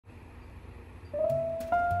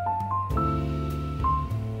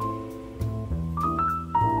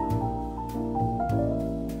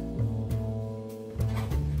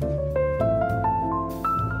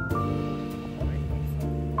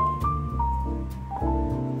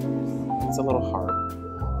It's a little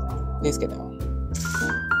hard. Please get down.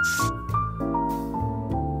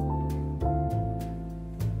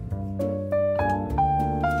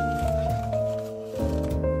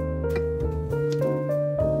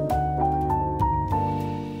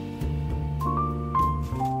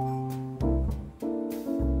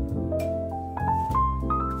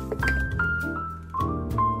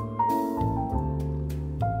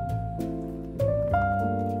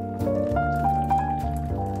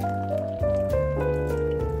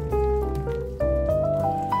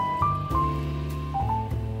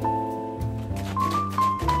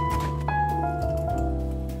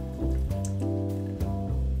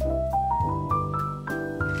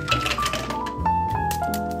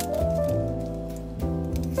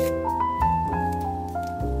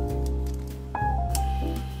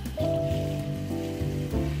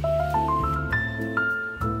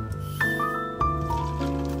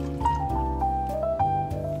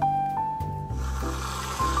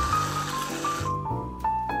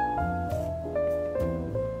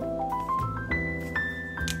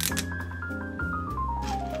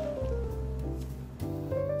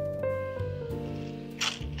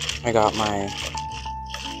 I got my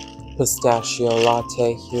pistachio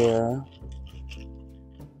latte here.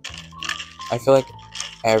 I feel like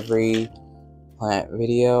every plant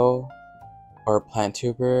video or plant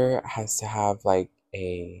tuber has to have like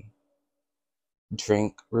a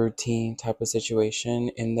drink routine type of situation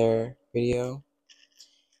in their video,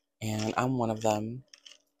 and I'm one of them.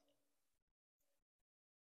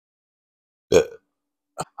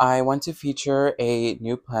 I want to feature a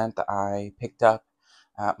new plant that I picked up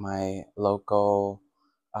at my local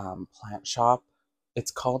plant shop.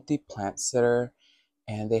 It's called the Plant Sitter,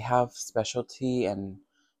 and they have specialty and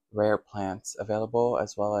rare plants available,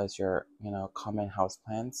 as well as your, common house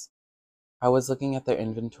plants. I was looking at their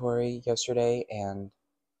inventory yesterday, and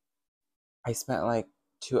I spent like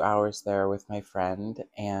 2 hours there with my friend,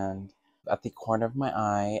 and at the corner of my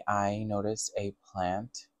eye, I noticed a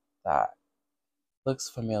plant that looks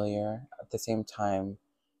familiar, at the same time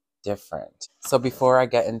different. So before I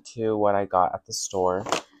get into what I got at the store,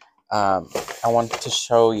 I want to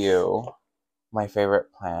show you my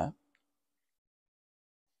favorite plant.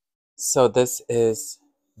 So this is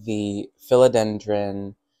the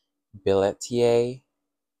Philodendron Billietiae,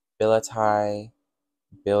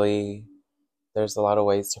 Billie. There's a lot of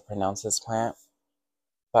ways to pronounce this plant,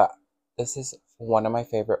 but this is one of my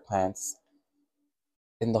favorite plants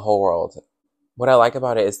in the whole world. What I like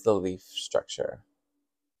about it is the leaf structure.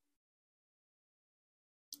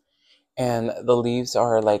 And the leaves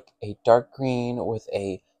are like a dark green with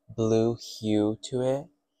a blue hue to it.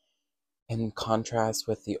 In contrast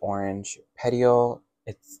with the orange petiole,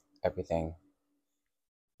 it's everything.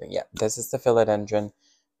 But yeah, this is the Philodendron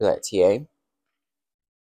Billietiae.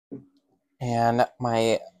 And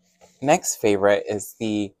my next favorite is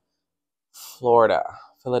the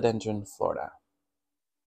Philodendron Florida.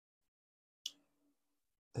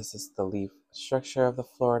 This is the leaf structure of the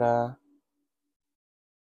Florida.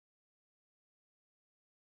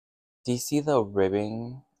 Do you see the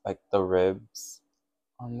ribbing, like the ribs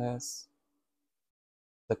on this?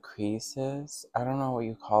 The creases? I don't know what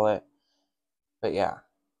you call it, but yeah.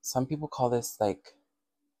 Some people call this like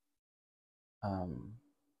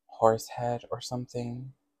horse head or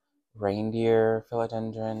something. Reindeer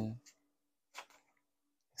philodendron.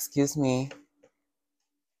 Excuse me.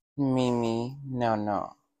 Mimi.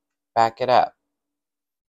 No. Back it up.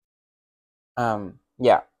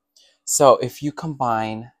 Yeah. So if you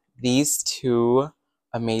combine these two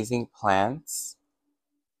amazing plants,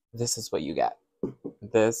 this is what you get.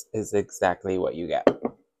 This is exactly what you get.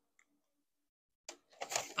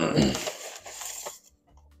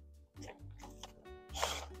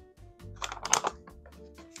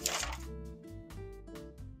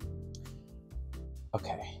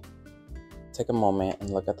 Okay, take a moment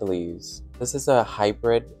and look at the leaves. This is a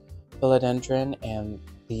hybrid philodendron, and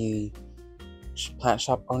the plant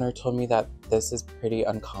shop owner told me that this is pretty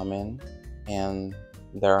uncommon and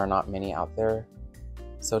there are not many out there,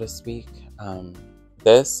 so to speak.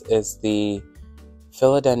 This is the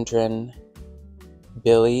Philodendron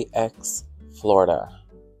Billie X Florida.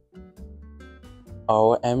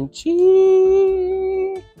 OMG!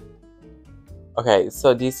 Okay,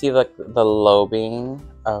 so do you see like the lobing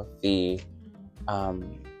of the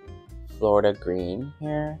Florida green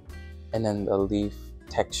here? And then the leaf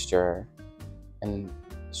texture and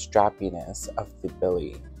strappiness of the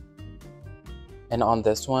Billie. And on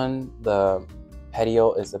this one, the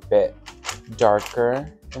petiole is a bit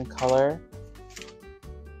darker in color.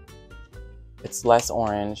 It's less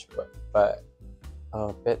orange, but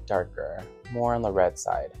a bit darker, more on the red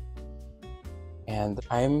side. And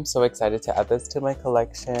I'm so excited to add this to my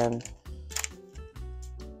collection.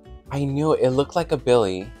 I knew it looked like a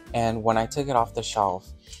Billie, and when I took it off the shelf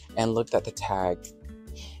and looked at the tag,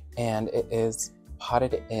 and it is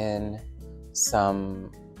potted in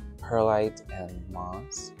some perlite and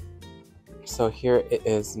moss. So here it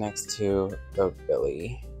is next to the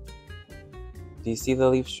Billie. Do you see the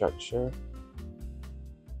leaf structure?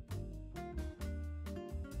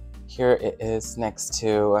 Here it is next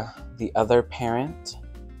to the other parent.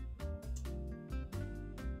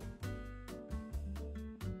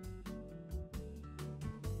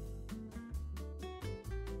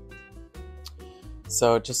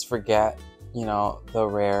 So just forget, the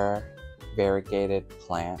rare variegated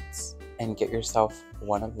plants and get yourself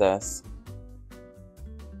one of this.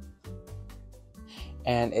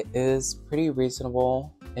 And it is pretty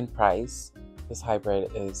reasonable in price. This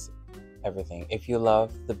hybrid is everything. If you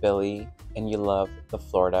love the Billie and you love the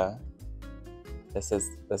Florida, this is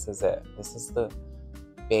it. This is the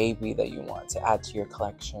baby that you want to add to your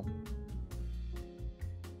collection.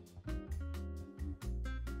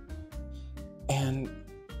 And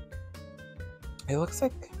it looks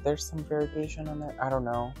like there's some variegation on it. I don't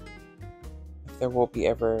know if there will be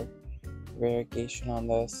ever variegation on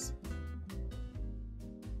this.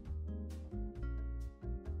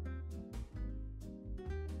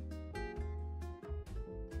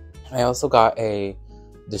 I also got a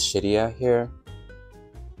Billietiae here.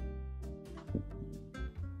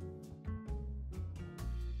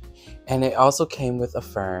 And it also came with a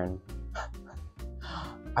fern.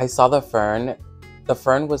 I saw the fern. The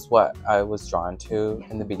fern was what I was drawn to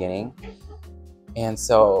in the beginning. And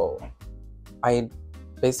so I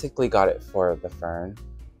basically got it for the fern,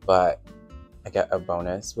 but I got a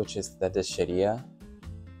bonus, which is the Billietiae.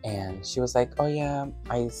 And she was like, oh yeah,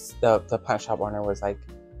 the plant shop owner was like,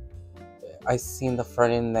 I seen the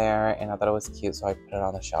fern in there and I thought it was cute, so I put it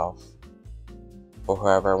on the shelf for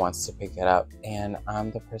whoever wants to pick it up. And I'm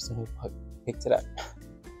the person who picked it up.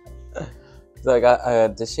 So I got a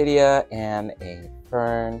Billietiae and a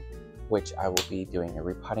fern, which I will be doing a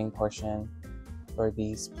repotting portion for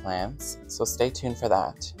these plants. So stay tuned for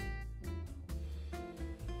that.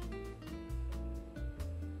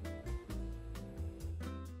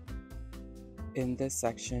 In this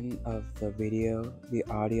section of the video, the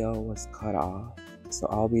audio was cut off, so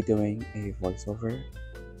I'll be doing a voiceover.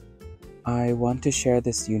 I want to share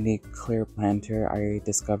this unique clear planter I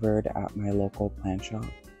discovered at my local plant shop.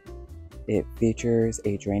 It features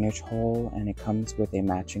a drainage hole and it comes with a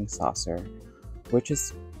matching saucer, which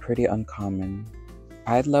is pretty uncommon.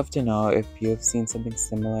 I'd love to know if you've seen something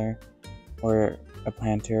similar or a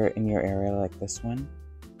planter in your area like this one.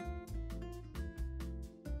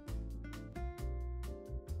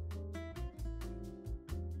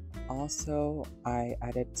 Also, I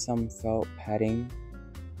added some felt padding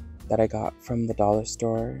that I got from the dollar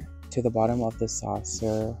store to the bottom of the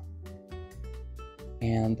saucer,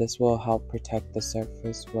 and this will help protect the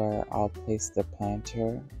surface where I'll place the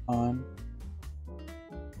planter on.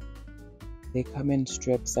 They come in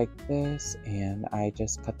strips like this, and I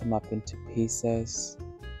just cut them up into pieces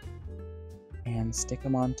and stick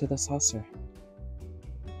them onto the saucer.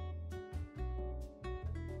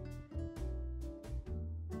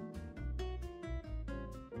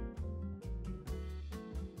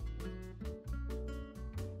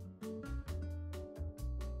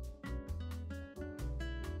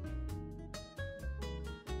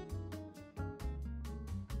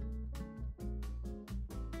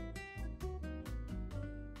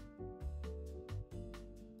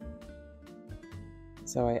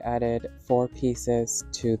 So I added 4 pieces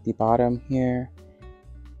to the bottom here.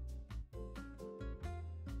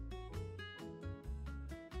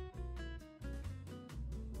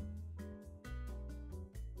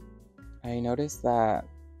 I noticed that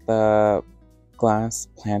the glass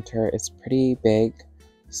planter is pretty big,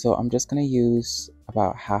 so I'm just going to use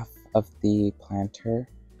about half of the planter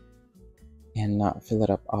and not fill it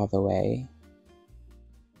up all the way.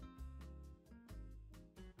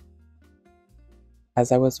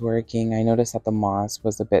 As I was working, I noticed that the moss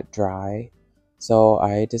was a bit dry, so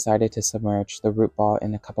I decided to submerge the root ball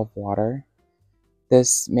in a cup of water.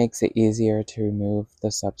 This makes it easier to remove the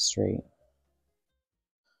substrate.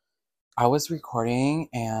 I was recording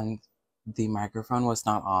and the microphone was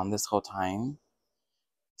not on this whole time,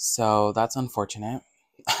 so that's unfortunate.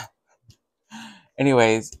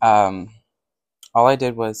 Anyways, all I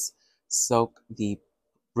did was soak the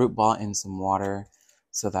root ball in some water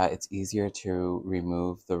so that it's easier to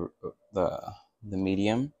remove the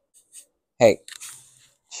medium. Hey,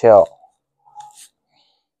 chill.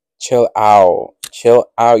 Chill out.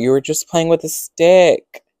 Chill out. You were just playing with a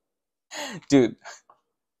stick. Dude,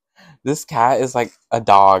 this cat is like a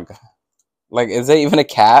dog. Like, is it even a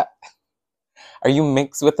cat? Are you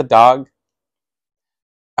mixed with a dog?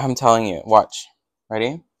 I'm telling you. Watch.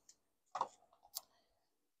 Ready?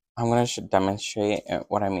 I'm gonna demonstrate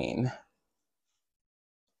what I mean.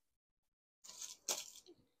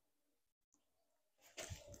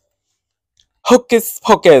 Hocus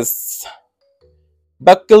pocus.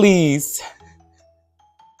 Buckleys.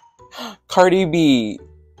 Cardi B.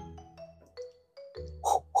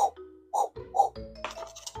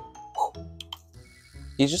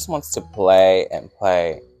 He just wants to play and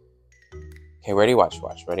play. Okay, ready? Watch,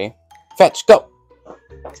 watch. Ready? Fetch, go!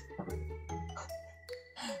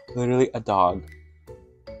 Literally a dog.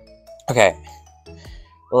 Okay.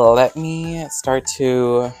 Let me start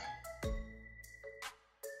to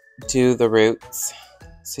do the roots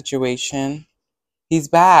situation. He's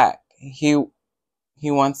back. He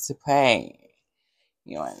wants to play.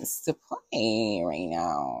 He wants to play right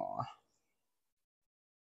now.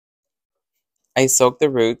 I soaked the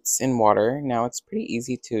roots in water. Now it's pretty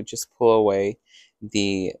easy to just pull away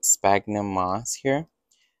the sphagnum moss here.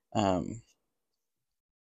 And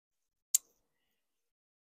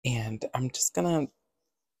I'm just gonna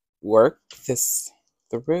work this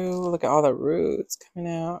through. Look at all the roots coming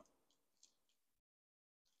out.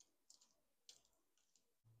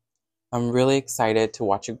 I'm really excited to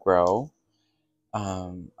watch it grow.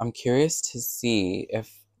 I'm curious to see if,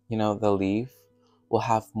 you know, the leaf will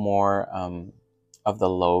have more of the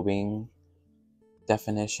lobing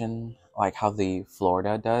definition, like how the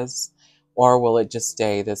Florida does, or will it just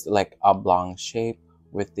stay this like oblong shape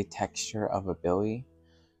with the texture of a Billie?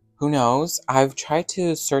 Who knows? I've tried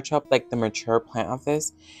to search up like the mature plant of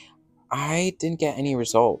this. I didn't get any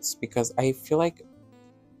results because I feel like,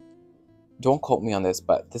 don't quote me on this,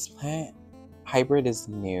 but this plant hybrid is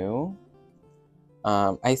new.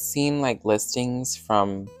 I seen like listings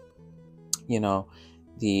from, you know,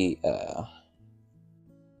 the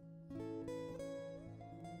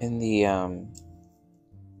in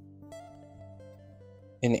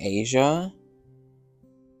Asia,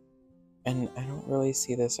 and I don't really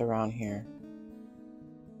see this around here.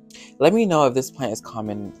 Let me know if this plant is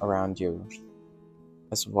common around you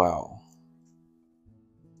as well.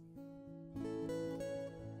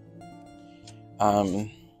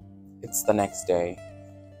 It's the next day.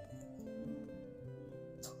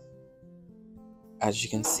 As you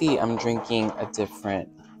can see, I'm drinking a different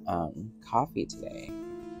coffee today.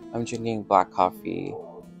 I'm drinking black coffee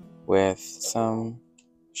with some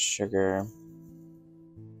sugar.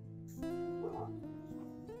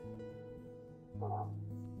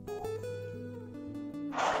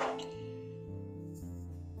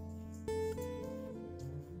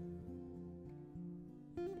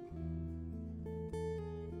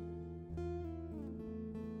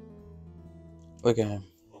 Look at him.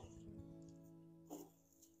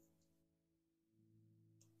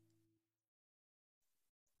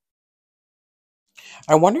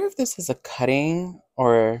 I wonder if this is a cutting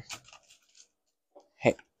or...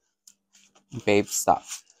 Hey, babe, stop.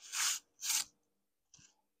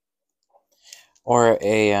 Or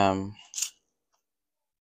a,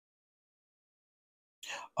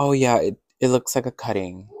 oh yeah, it looks like a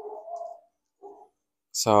cutting.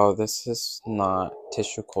 So this is not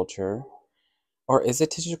tissue culture. Or is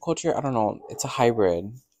it tissue culture? I don't know. It's a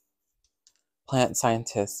hybrid. Plant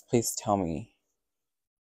scientists, please tell me.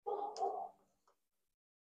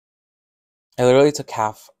 I literally took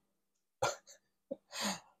half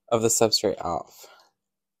of the substrate off.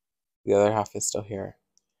 The other half is still here.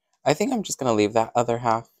 I think I'm just going to leave that other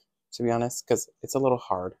half, to be honest, because it's a little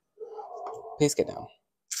hard. Please get down.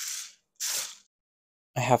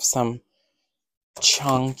 I have some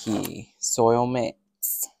chunky soil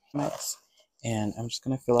mix. And I'm just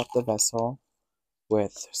going to fill up the vessel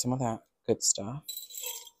with some of that good stuff.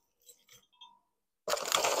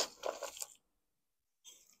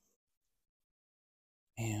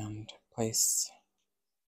 And place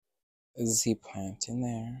a Z plant in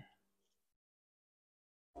there.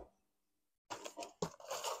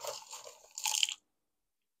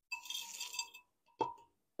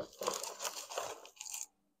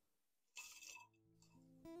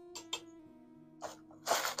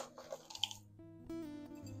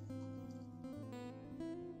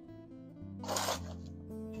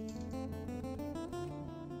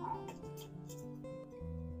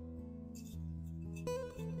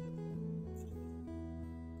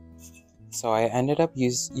 So I ended up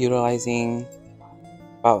utilizing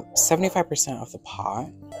about 75% of the pot,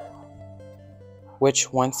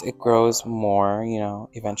 which once it grows more, you know,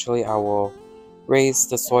 eventually I will raise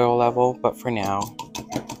the soil level, but for now,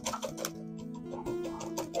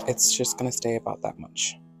 it's just gonna stay about that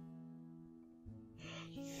much.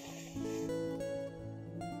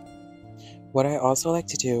 What I also like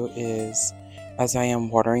to do is, as I am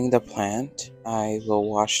watering the plant, I will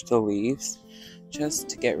wash the leaves just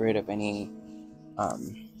to get rid of any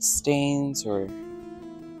stains or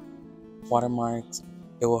watermarks.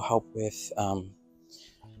 It will help with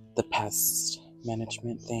the pest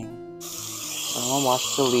management thing. So I'm gonna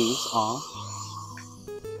wash the leaves off.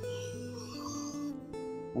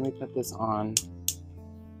 Let me put this on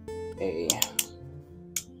a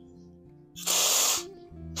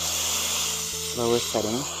lower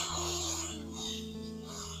setting.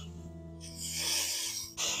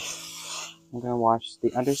 I'm gonna wash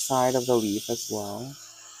the underside of the leaf as well,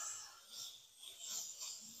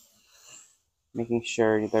 making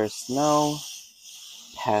sure there's no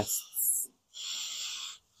pests.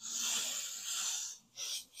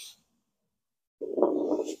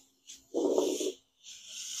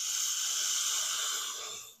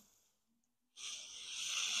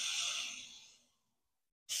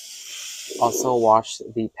 Also wash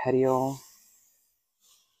the petiole.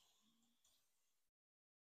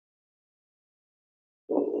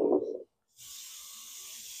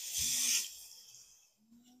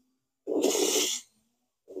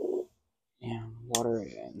 And water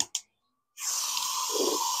it in.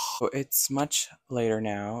 So it's much later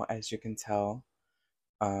now, as you can tell.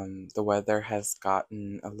 The weather has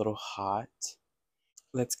gotten a little hot.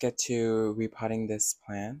 Let's get to repotting this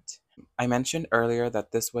plant. I mentioned earlier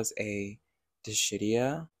that this was a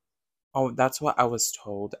Dischidia. Oh, that's what I was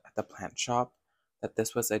told at the plant shop, that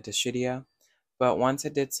this was a Dischidia. But once I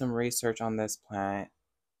did some research on this plant,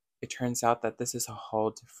 it turns out that this is a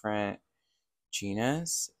whole different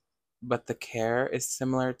genus, but the care is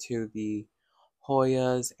similar to the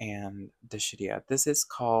Hoyas and Dischidia. This is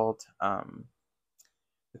called,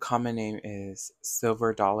 the common name is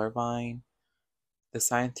silver dollar vine. The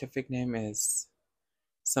scientific name is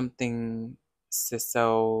something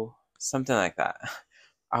ciso, something like that.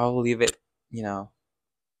 I'll leave it,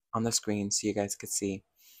 on the screen so you guys could see.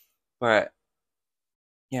 But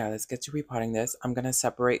yeah, let's get to repotting this. I'm gonna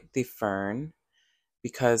separate the fern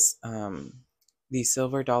because the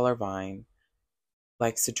silver dollar vine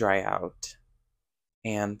likes to dry out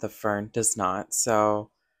and the fern does not. So,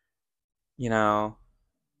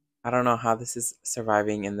 I don't know how this is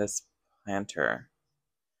surviving in this planter.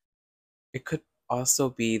 It could also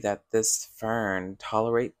be that this fern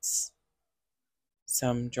tolerates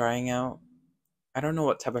some drying out. I don't know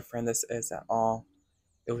what type of fern this is at all.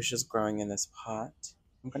 It was just growing in this pot.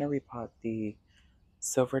 I'm gonna repot the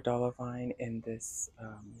silver dollar vine in this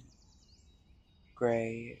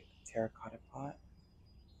gray terracotta pot.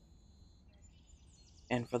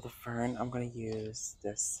 And for the fern, I'm gonna use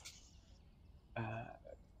this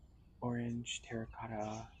orange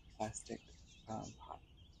terracotta plastic pot.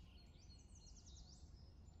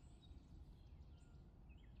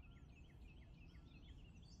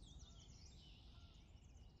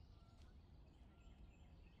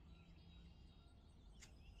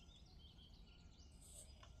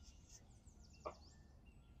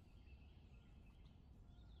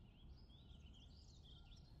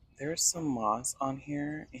 There's some moss on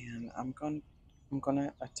here, and I'm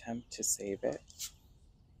gonna attempt to save it.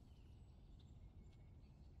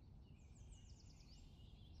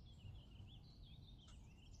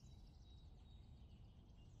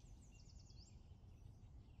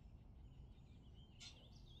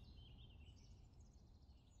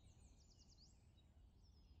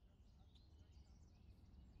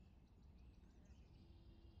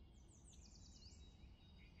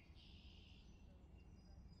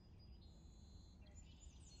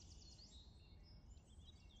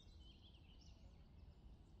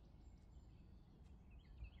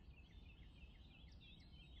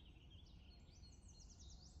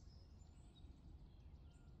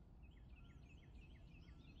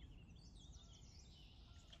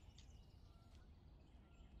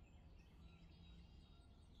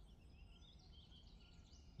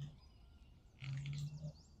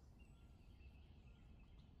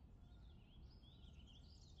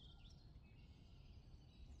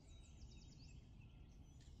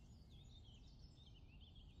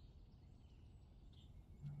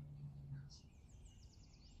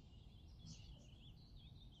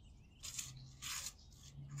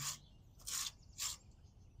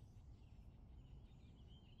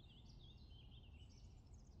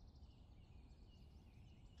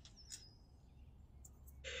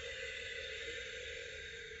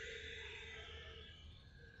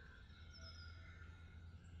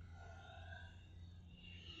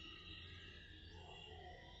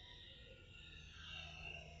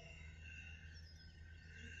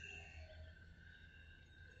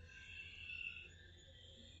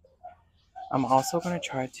 I'm also going to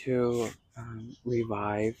try to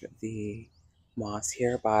revive the moss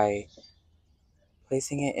here by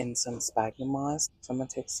placing it in some sphagnum moss. So I'm going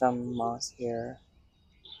to take some moss here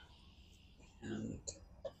and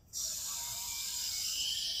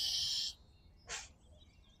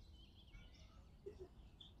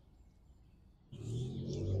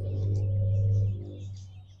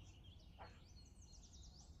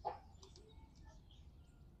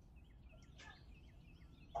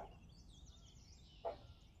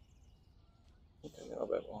a little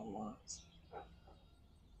bit more moss.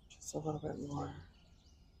 Just a little bit more.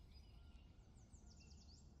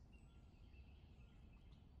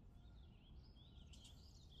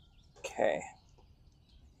 Okay.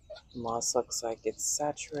 The moss looks like it's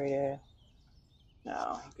saturated.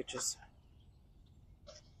 Now you could just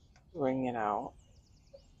wring it out.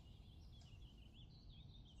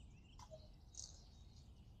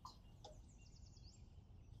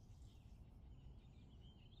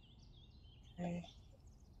 Okay.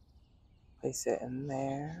 Place it in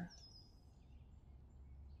there.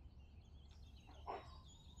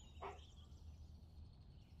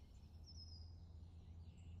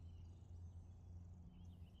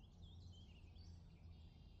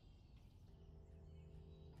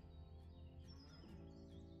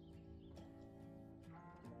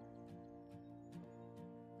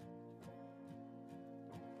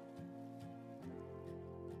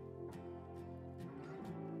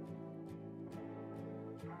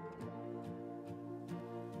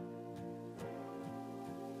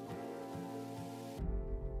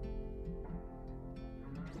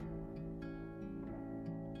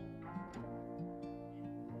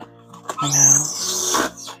 Now,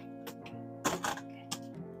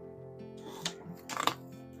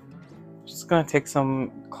 just gonna take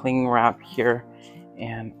some cling wrap here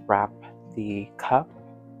and wrap the cup.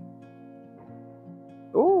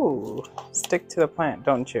 Ooh, stick to the plant,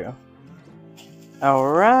 don't you? All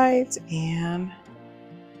right, and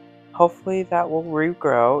hopefully that will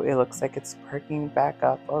regrow. It looks like it's perking back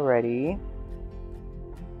up already.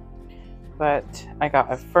 But I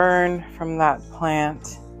got a fern from that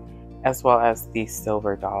plant, as well as the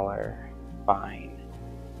silver dollar vine.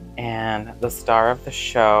 And the star of the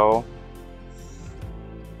show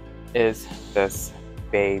is this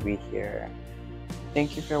baby here.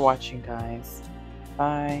 Thank you for watching, guys.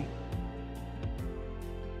 Bye.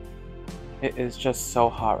 It is just so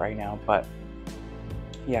hot right now, but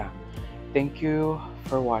yeah. Thank you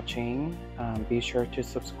for watching. Be sure to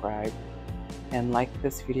subscribe and like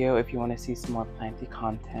this video if you want to see some more planty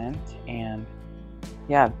content. And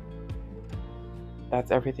yeah, that's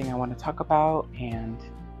everything I want to talk about. And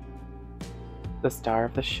the star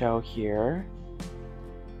of the show here.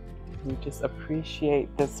 We just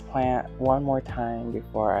appreciate this plant one more time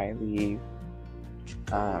before I leave.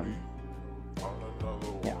 Yeah.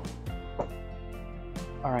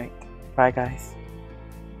 All right. Bye, guys.